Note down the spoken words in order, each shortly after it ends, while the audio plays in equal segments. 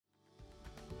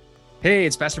Hey,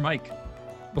 it's Pastor Mike.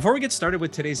 Before we get started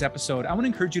with today's episode, I want to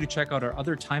encourage you to check out our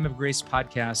other Time of Grace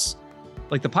podcasts,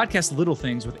 like the podcast Little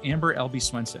Things with Amber L.B.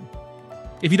 Swenson.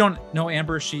 If you don't know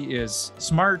Amber, she is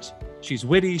smart, she's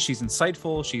witty, she's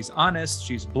insightful, she's honest,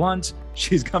 she's blunt,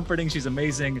 she's comforting, she's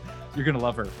amazing. You're going to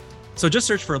love her. So just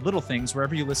search for Little Things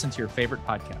wherever you listen to your favorite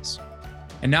podcasts.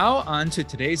 And now on to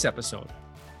today's episode.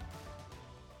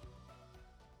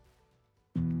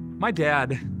 My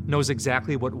dad knows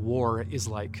exactly what war is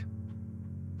like.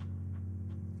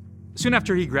 Soon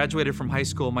after he graduated from high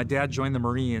school, my dad joined the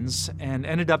Marines and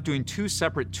ended up doing 2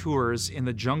 separate tours in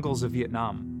the jungles of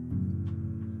Vietnam.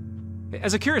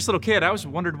 As a curious little kid, I always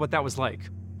wondered what that was like,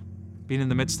 being in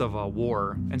the midst of a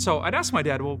war. And so I'd ask my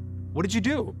dad, well, what did you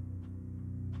do?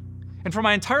 And for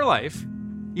my entire life,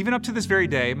 even up to this very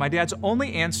day, my dad's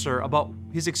only answer about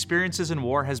his experiences in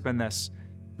war has been this: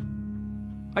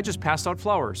 I just passed out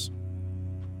flowers.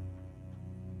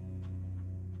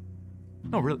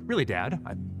 No, really, Dad,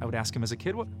 I would ask him as a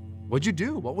kid, what'd you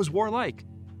do? What was war like?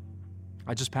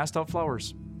 I just passed out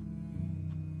flowers.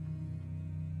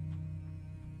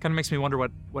 Kind of makes me wonder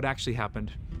what actually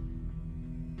happened.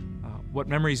 What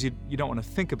memories you don't want to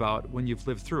think about when you've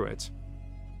lived through it.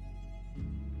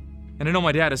 And I know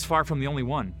my dad is far from the only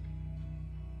one.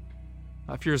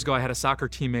 A few years ago, I had a soccer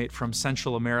teammate from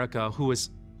Central America who was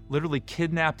literally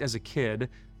kidnapped as a kid,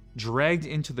 dragged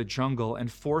into the jungle,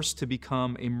 and forced to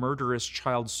become a murderous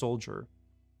child soldier.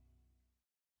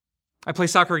 I play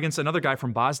soccer against another guy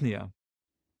from Bosnia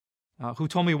who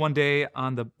told me one day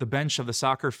on the bench of the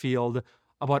soccer field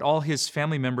about all his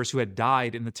family members who had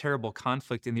died in the terrible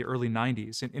conflict in the early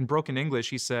 90s. In broken English,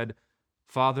 he said,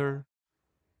 father,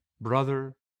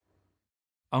 brother,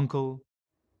 uncle,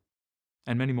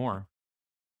 and many more.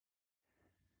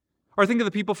 Or I think of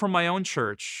the people from my own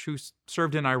church who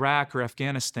served in Iraq or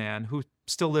Afghanistan, who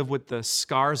still live with the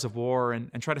scars of war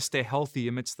and try to stay healthy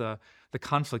amidst the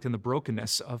conflict and the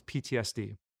brokenness of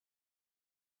PTSD.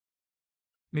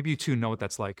 Maybe you too know what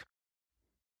that's like.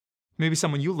 Maybe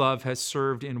someone you love has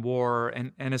served in war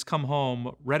and has come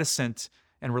home reticent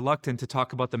and reluctant to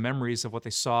talk about the memories of what they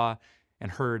saw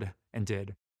and heard and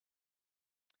did.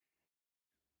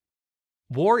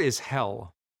 War is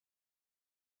hell.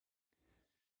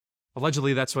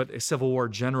 Allegedly, that's what a Civil War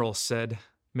general said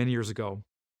many years ago.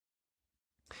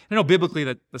 I know biblically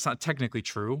that's not technically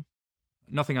true.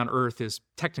 Nothing on earth is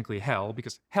technically hell,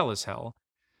 because hell is hell.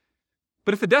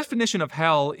 But if the definition of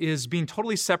hell is being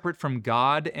totally separate from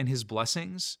God and his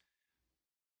blessings,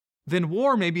 then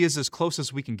war maybe is as close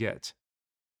as we can get.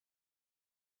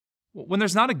 When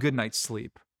there's not a good night's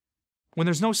sleep, when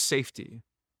there's no safety,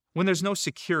 when there's no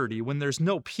security, when there's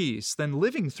no peace, then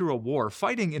living through a war,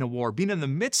 fighting in a war, being in the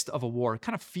midst of a war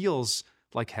kind of feels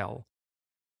like hell.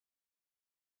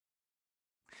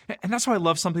 And that's why I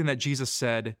love something that Jesus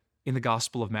said in the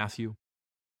Gospel of Matthew.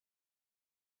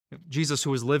 Jesus,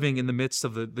 who was living in the midst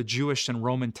of the Jewish and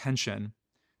Roman tension,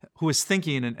 who was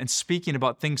thinking and speaking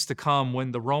about things to come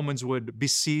when the Romans would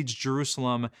besiege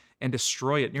Jerusalem and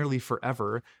destroy it nearly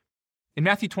forever. In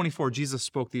Matthew 24, Jesus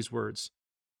spoke these words: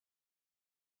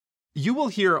 You will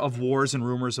hear of wars and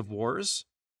rumors of wars,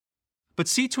 but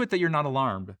see to it that you're not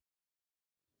alarmed.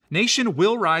 Nation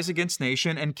will rise against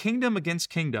nation and kingdom against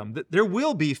kingdom. There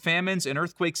will be famines and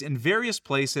earthquakes in various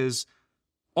places.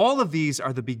 All of these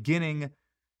are the beginning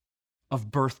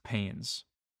of birth pains.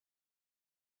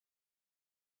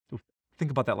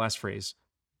 Think about that last phrase,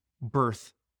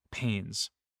 birth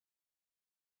pains.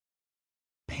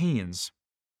 Pains.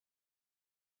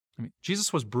 I mean,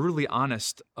 Jesus was brutally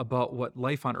honest about what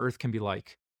life on earth can be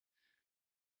like.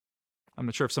 I'm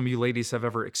not sure if some of you ladies have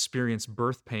ever experienced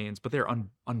birth pains, but they're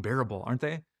unbearable, aren't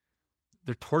they?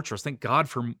 They're torturous. Thank God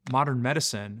for modern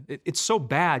medicine. It's so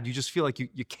bad, you just feel like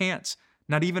you can't,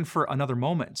 not even for another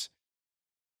moment.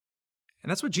 And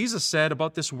that's what Jesus said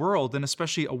about this world, and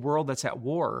especially a world that's at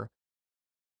war.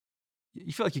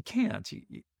 You feel like you can't.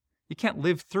 You can't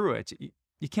live through it.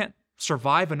 You can't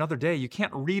survive another day. You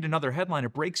can't read another headline.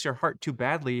 It breaks your heart too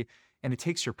badly, and it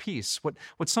takes your peace. What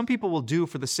some people will do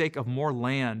for the sake of more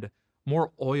land,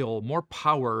 more oil, more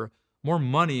power, more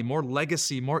money, more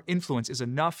legacy, more influence is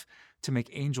enough to make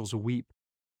angels weep.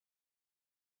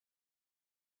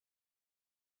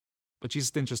 But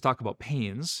Jesus didn't just talk about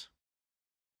pains.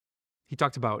 He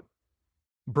talked about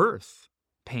birth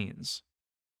pains.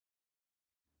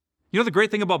 You know the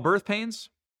great thing about birth pains?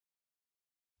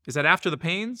 Is that after the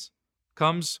pains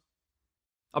comes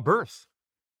a birth.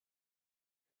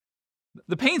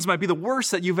 The pains might be the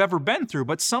worst that you've ever been through,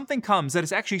 but something comes that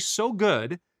is actually so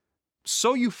good,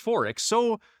 so euphoric,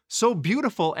 so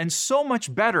beautiful, and so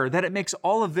much better that it makes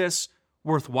all of this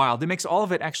worthwhile. It makes all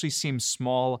of it actually seem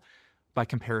small by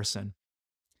comparison.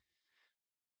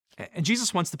 And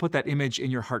Jesus wants to put that image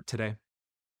in your heart today.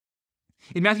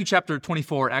 In Matthew chapter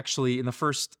 24, actually, in the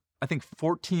first,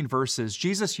 14 verses,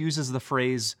 Jesus uses the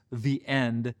phrase, the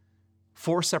end,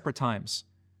 4 separate times.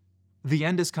 The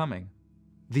end is coming.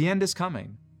 The end is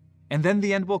coming. And then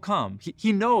the end will come.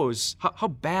 He knows how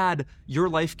bad your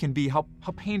life can be, how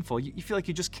painful. You feel like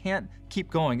you just can't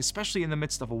keep going, especially in the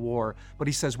midst of a war. But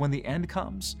he says, when the end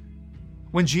comes,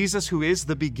 when Jesus, who is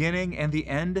the beginning and the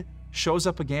end, shows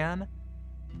up again,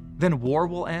 then war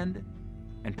will end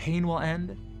and pain will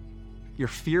end. Your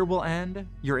fear will end,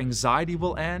 your anxiety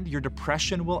will end, your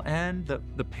depression will end,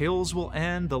 the pills will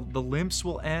end, the limps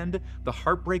will end, the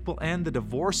heartbreak will end, the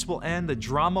divorce will end, the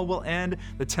drama will end,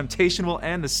 the temptation will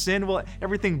end, the sin will,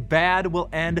 everything bad will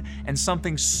end, and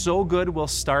something so good will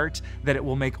start that it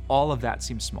will make all of that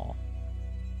seem small.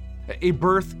 A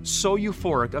birth so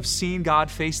euphoric of seeing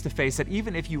God face to face that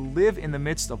even if you live in the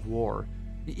midst of war,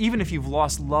 even if you've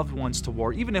lost loved ones to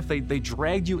war, even if they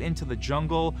dragged you into the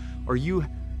jungle or you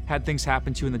had things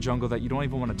happen to you in the jungle that you don't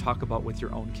even want to talk about with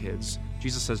your own kids,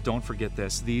 Jesus says, don't forget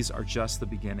this. These are just the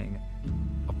beginning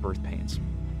of birth pains.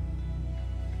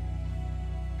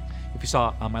 If you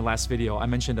saw my last video, I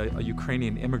mentioned a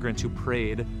Ukrainian immigrant who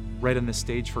prayed right on the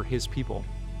stage for his people.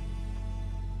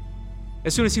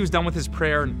 As soon as he was done with his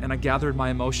prayer and I gathered my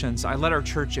emotions, I led our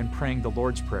church in praying the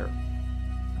Lord's Prayer.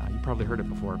 You probably heard it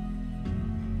before.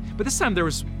 But this time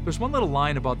there's one little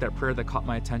line about that prayer that caught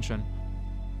my attention.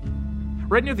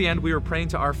 Right near the end, we were praying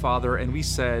to our Father, and we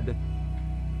said,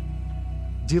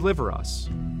 deliver us.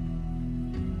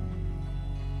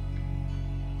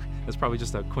 That's probably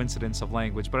just a coincidence of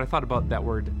language, but I thought about that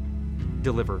word,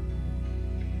 deliver.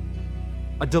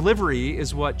 A delivery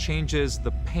is what changes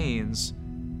the pains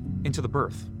into the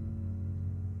birth.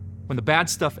 When the bad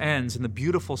stuff ends and the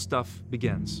beautiful stuff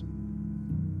begins.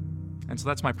 And so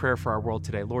that's my prayer for our world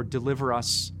today. Lord, deliver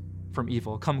us from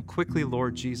evil. Come quickly,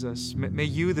 Lord Jesus. May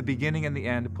you, the beginning and the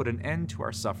end, put an end to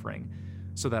our suffering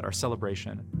so that our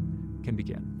celebration can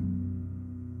begin.